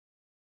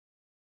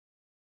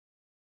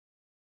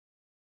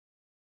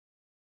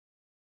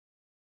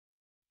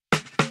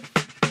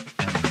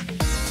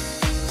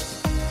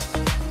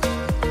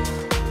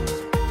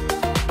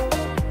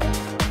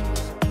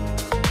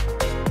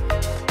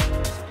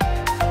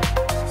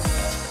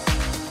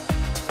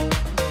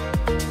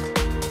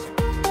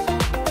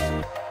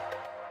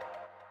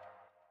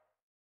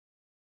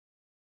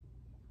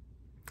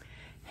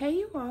Hey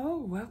you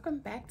all, welcome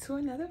back to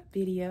another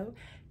video.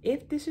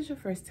 If this is your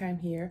first time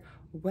here,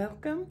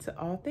 welcome to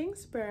All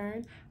Things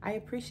Burn. I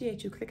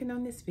appreciate you clicking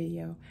on this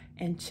video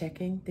and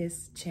checking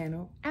this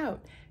channel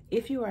out.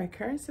 If you are a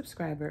current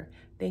subscriber,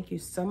 thank you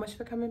so much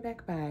for coming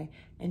back by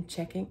and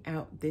checking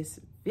out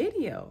this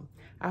video.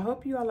 I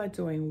hope you all are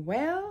doing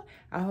well.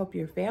 I hope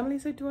your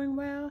families are doing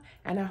well,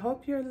 and I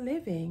hope you're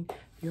living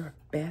your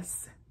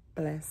best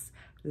blessed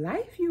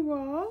life, you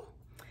all.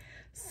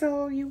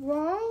 So you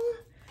all,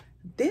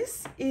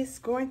 this is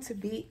going to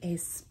be a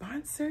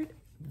sponsored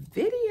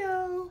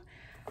video.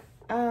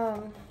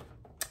 I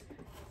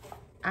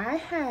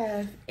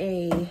have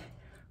a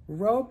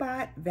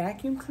robot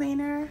vacuum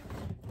cleaner,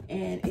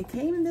 and it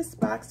came in this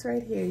box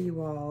right here,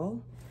 you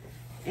all.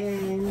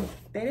 And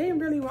they didn't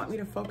really want me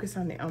to focus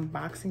on the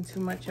unboxing too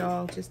much,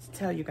 y'all, just to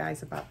tell you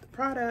guys about the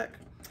product.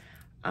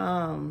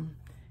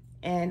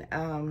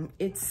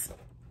 It's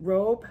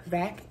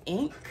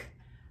Ropvacnic.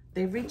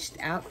 They reached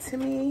out to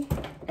me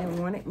and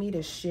wanted me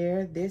to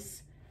share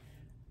this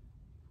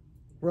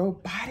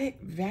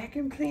robotic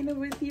vacuum cleaner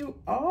with you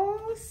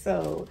all.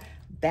 So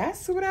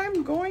that's what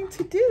I'm going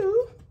to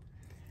do.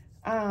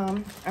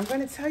 I'm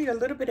going to tell you a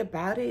little bit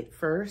about it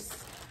first.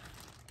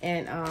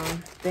 And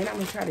then I'm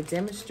going to try to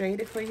demonstrate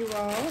it for you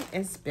all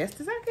as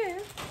best as I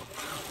can.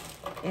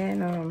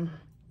 And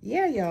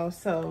yeah, y'all.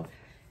 So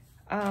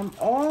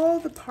all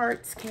the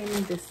parts came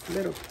in this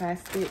little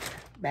plastic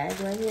bag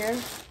right here.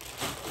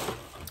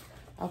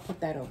 I'll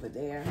put that over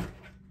there.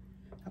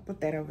 I'll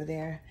put that over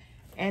there.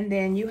 And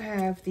then you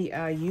have the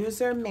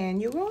user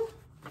manual.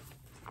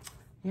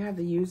 You have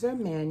the user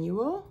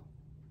manual,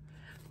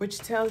 which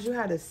tells you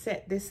how to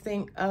set this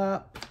thing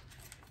up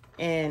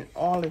and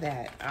all of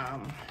that.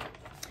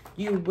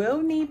 You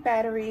will need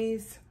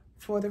batteries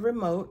for the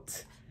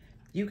remote.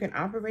 You can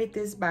operate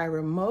this by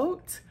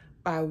remote,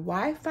 by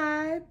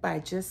Wi-Fi, by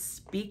just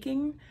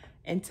speaking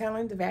and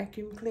telling the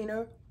vacuum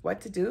cleaner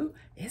what to do.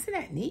 Isn't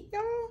that neat,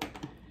 y'all?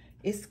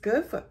 It's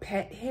good for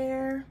pet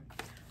hair.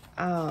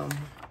 Yeah,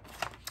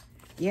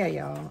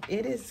 y'all,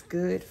 it is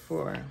good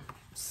for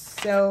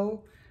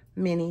so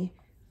many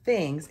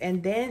things.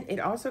 And then it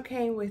also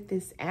came with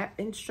this app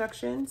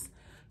instructions.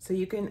 So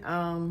you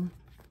can,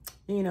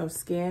 you know,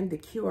 scan the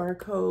QR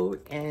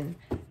code and,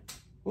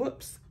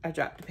 whoops, I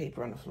dropped the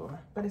paper on the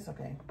floor, but it's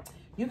okay.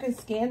 You can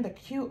scan the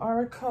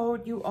QR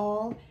code, you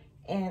all,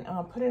 and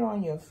put it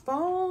on your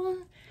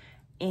phone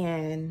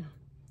and,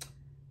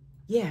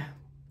 yeah,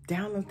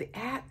 download the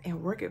app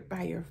and work it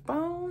by your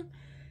phone.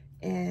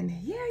 And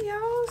yeah,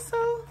 y'all,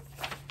 so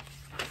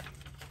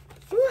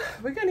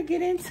we're gonna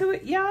get into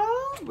it, y'all.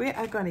 We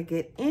are gonna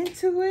get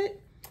into it.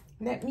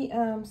 Let me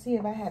see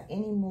if I have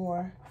any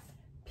more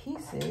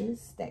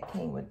pieces that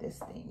came with this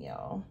thing,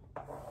 y'all.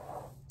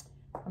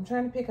 I'm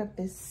trying to pick up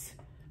this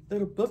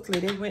little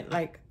booklet. It went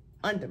like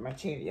under my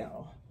chair,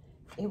 y'all.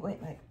 It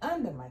went like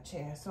under my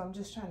chair, so I'm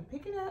just trying to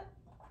pick it up.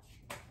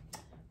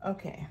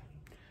 Okay.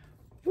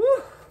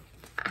 Woo.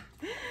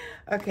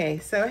 Okay,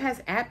 so it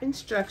has app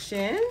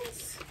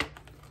instructions,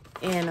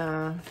 and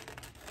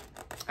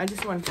I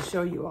just wanted to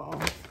show you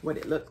all what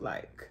it looked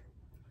like.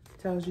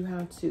 Tells you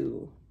how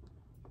to,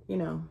 you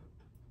know,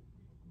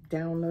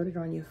 download it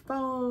on your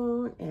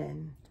phone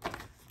and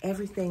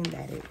everything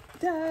that it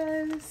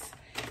does.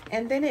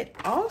 And then it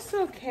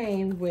also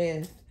came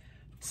with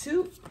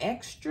 2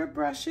 extra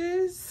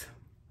brushes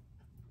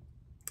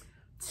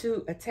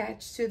to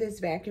attach to this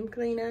vacuum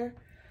cleaner.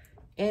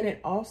 And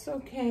it also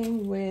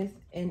came with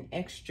an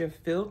extra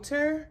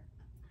filter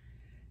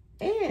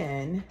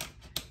and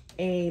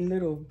a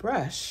little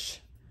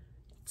brush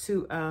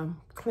to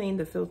clean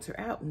the filter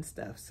out and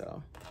stuff.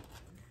 So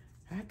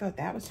I thought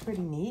that was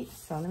pretty neat.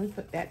 So let me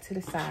put that to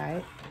the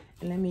side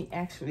and let me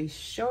actually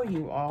show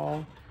you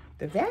all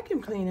the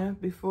vacuum cleaner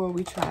before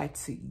we try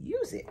to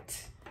use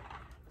it.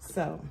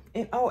 So,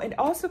 it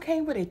also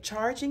came with a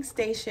charging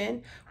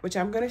station, which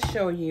I'm going to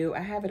show you.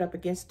 I have it up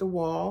against the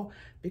wall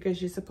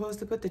because you're supposed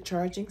to put the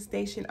charging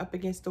station up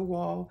against the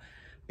wall,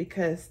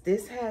 because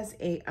this has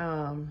a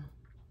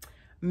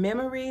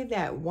memory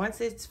that once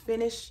it's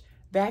finished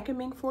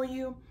vacuuming for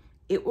you,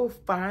 it will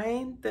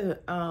find the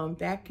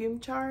vacuum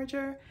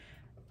charger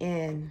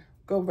and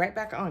go right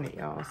back on it,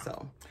 y'all.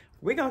 So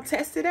we're going to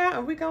test it out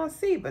and we're going to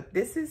see. But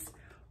this is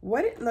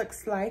what it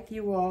looks like,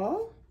 you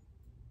all.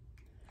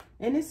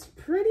 And it's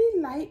pretty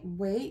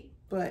lightweight,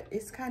 but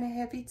it's kind of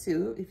heavy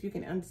too, if you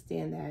can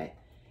understand that.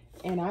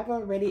 And I've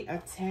already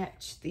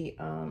attached the,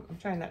 I'm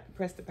trying not to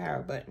press the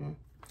power button.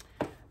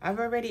 I've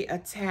already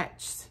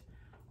attached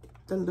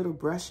the little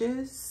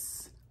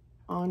brushes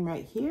on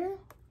right here.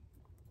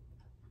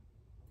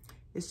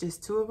 It's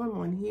just 2 of them,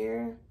 one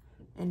here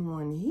and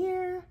one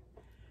here.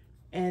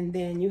 And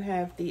then you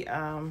have the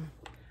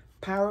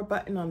power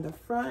button on the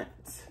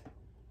front,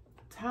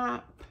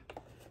 top.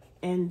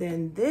 And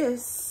then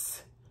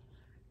this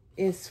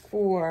is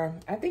for,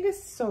 I think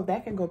it's so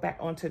that can go back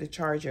onto the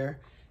charger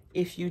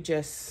if you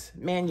just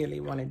manually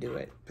want to do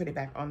it. Put it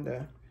back on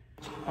the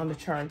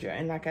charger.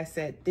 And like I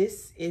said,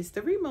 this is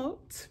the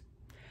remote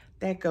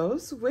that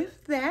goes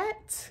with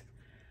that.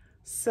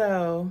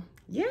 So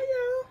yeah,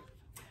 y'all,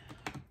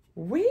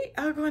 we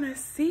are gonna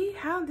see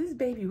how this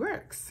baby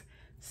works.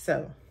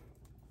 So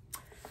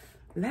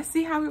let's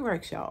see how it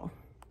works, y'all.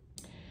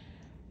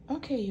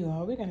 Okay, you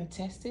all, we're gonna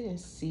test it and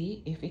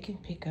see if it can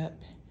pick up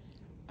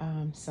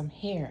some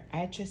hair.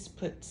 I just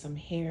put some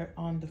hair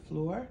on the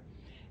floor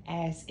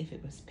as if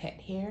it was pet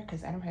hair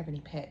because I don't have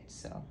any pets.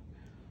 So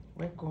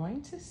we're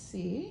going to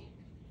see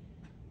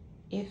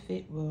if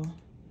it will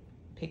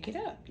pick it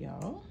up,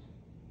 y'all.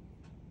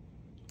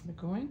 We're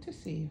going to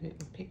see if it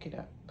will pick it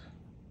up.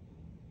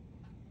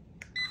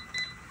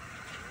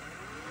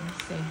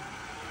 Let's see.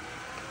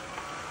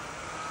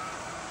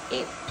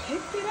 It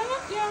picked it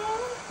up, y'all.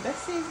 Let's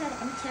see if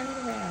I'm gonna turn it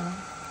around.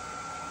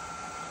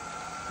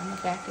 I'm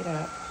gonna back it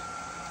up.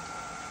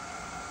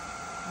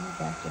 Let me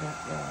back it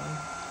up, y'all.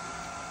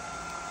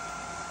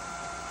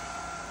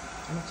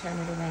 I'm gonna turn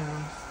it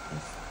around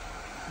and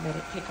let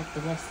it pick up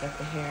the rest of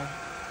the hair.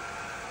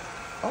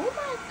 Oh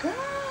my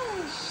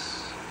gosh!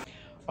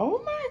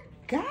 Oh my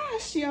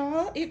gosh,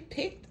 y'all! It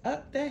picked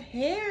up the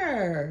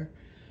hair.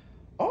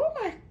 Oh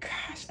my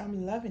gosh,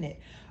 I'm loving it.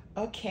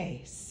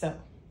 Okay, so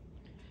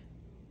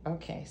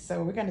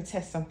we're gonna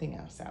test something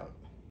else out.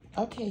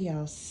 Okay,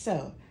 y'all,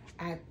 so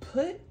I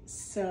put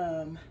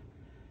some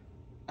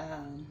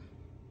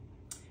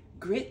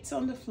grits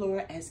on the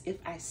floor as if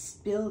I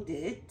spilled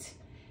it,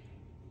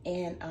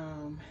 and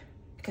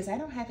because I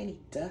don't have any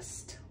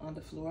dust on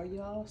the floor,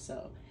 y'all,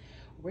 so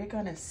we're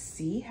gonna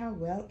see how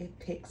well it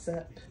picks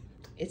up.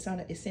 It's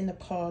in the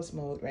pause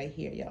mode right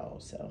here, y'all,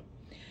 so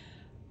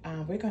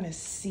we're gonna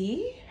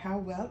see how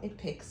well it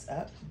picks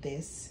up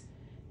these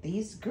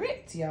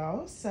grits,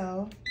 y'all.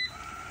 So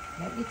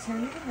let me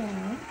turn it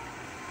around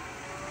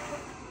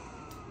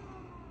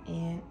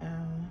and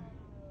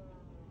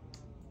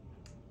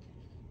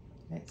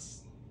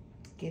let's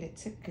get it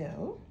to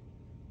go.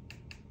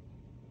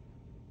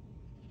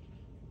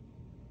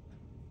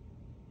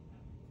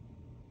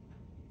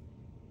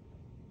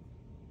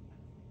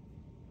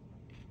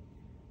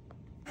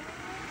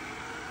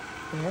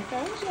 There it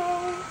goes,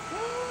 y'all.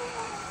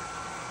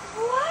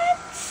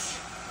 What?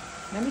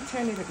 Let me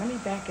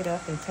back it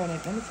up and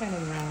let me turn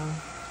it around.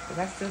 Because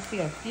I still see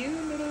a few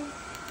little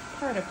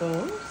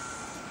particles.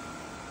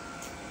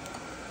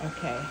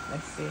 Okay,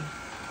 let's see.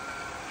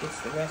 Gets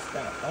the rest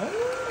out. Oh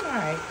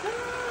my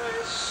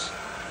gosh.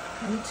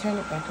 Let me turn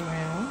it back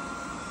around.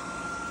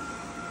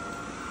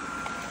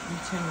 Let me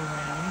turn it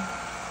around.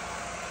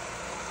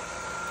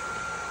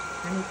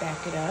 Let me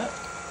back it up.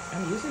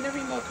 I'm using the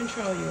remote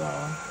control, you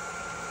all,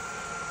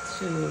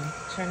 to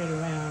turn it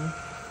around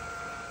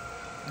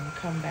and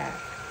come back.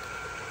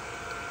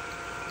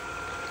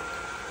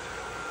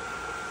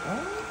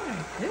 Oh my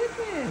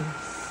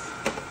goodness.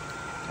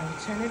 I'll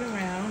turn it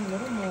around a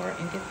little more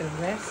and get the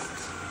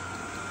rest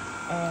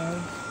of,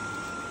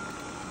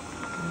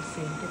 let me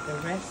see, get the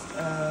rest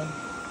of,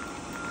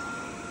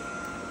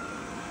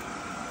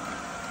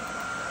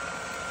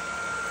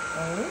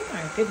 oh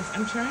my goodness.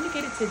 I'm trying to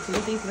get it to do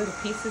these little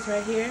pieces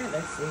right here.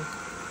 Let's see.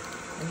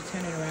 Let me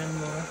turn it around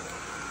more.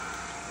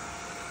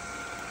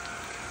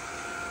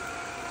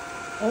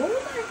 Oh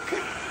my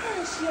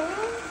gosh,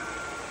 y'all.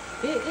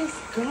 It is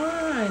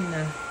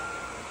gone.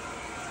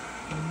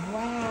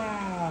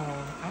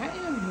 Wow. I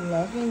am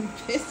loving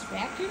this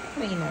vacuum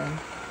cleaner.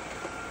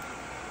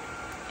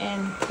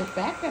 And the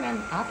fact that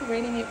I'm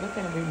operating it with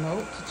a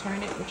remote to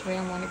turn it which way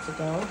I want it to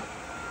go.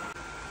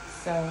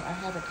 So I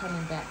have it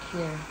coming back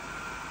here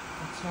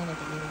and turn it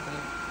a little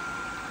bit.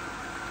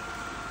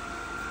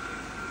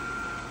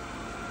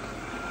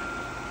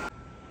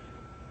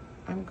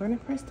 I'm going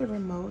to press the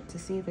remote to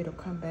see if it'll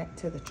come back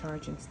to the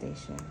charging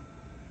station,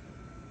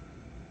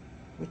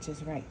 which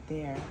is right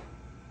there.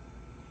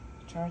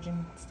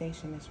 Charging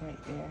station is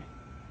right there.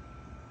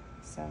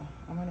 So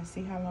I'm going to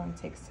see how long it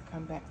takes to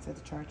come back to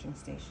the charging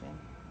station.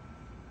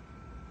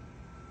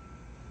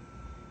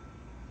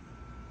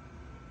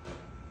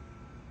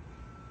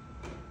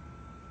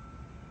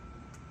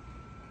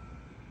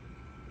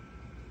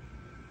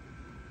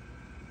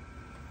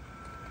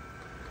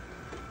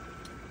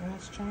 Well,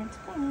 it's trying to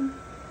come.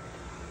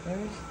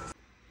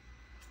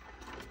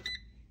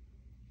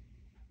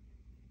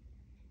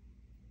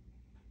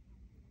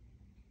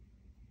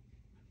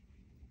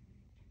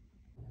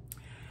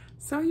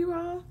 So you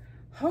all,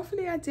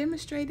 hopefully I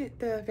demonstrated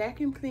the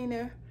vacuum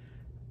cleaner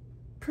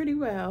pretty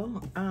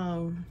well.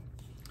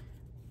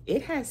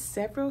 It has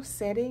several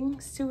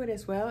settings to it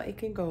as well. It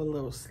can go a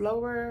little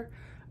slower,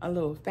 a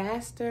little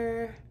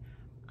faster.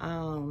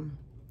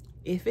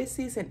 If it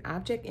sees an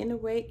object in the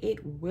way,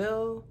 it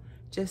will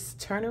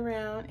just turn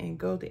around and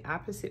go the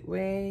opposite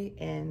way.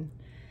 And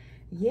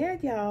yeah,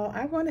 y'all,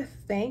 I want to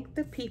thank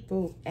the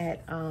people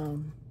at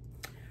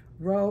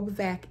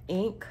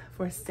ROPVACNIC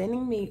for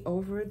sending me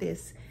over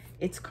this.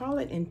 It's called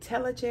an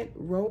Intelligent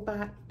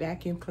Robot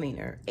Vacuum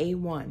Cleaner,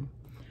 A1.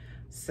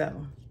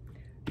 So,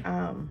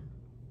 I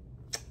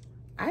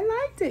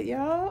liked it,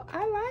 y'all.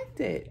 I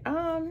liked it.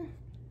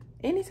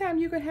 Anytime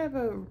you could have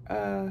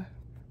a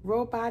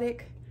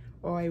robotic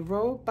or a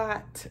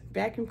robot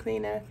vacuum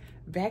cleaner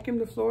vacuum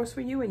the floors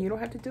for you and you don't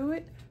have to do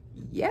it,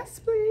 yes,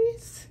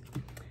 please.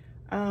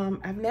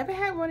 I've never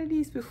had one of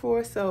these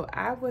before, so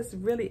I was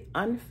really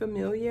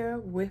unfamiliar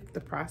with the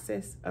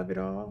process of it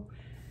all.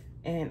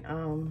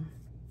 And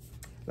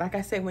like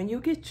I said, when you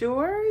get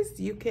yours,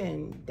 you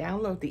can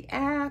download the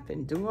app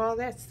and do all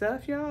that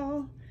stuff,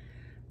 y'all.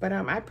 But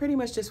I pretty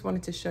much just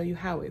wanted to show you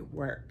how it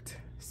worked.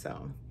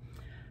 So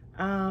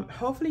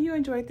hopefully you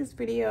enjoyed this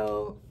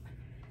video.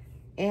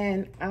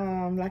 And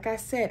like I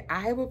said,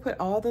 I will put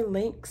all the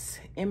links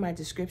in my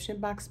description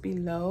box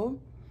below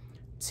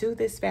to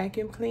this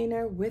vacuum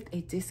cleaner with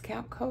a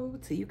discount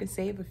code, so you can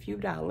save a few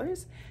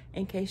dollars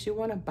in case you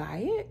want to buy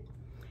it.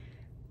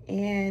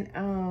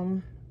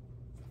 And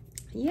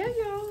yeah,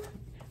 y'all,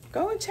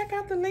 go and check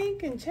out the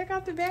link and check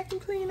out the vacuum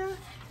cleaner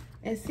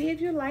and see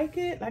if you like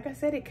it. Like I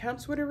said, it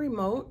comes with a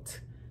remote,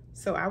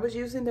 so I was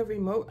using the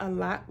remote a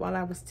lot while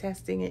I was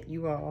testing it,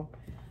 you all.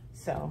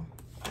 So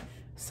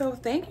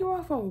thank you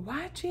all for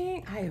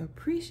watching. I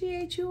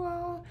appreciate you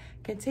all.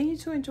 Continue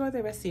to enjoy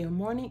the rest of your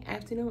morning,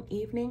 afternoon,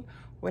 evening,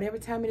 whatever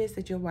time it is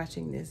that you're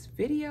watching this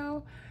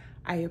video.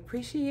 I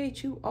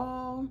appreciate you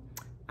all.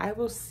 I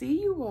will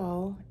see you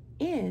all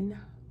in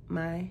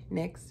my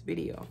next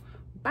video.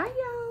 Bye,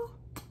 y'all.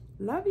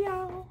 Love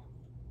y'all.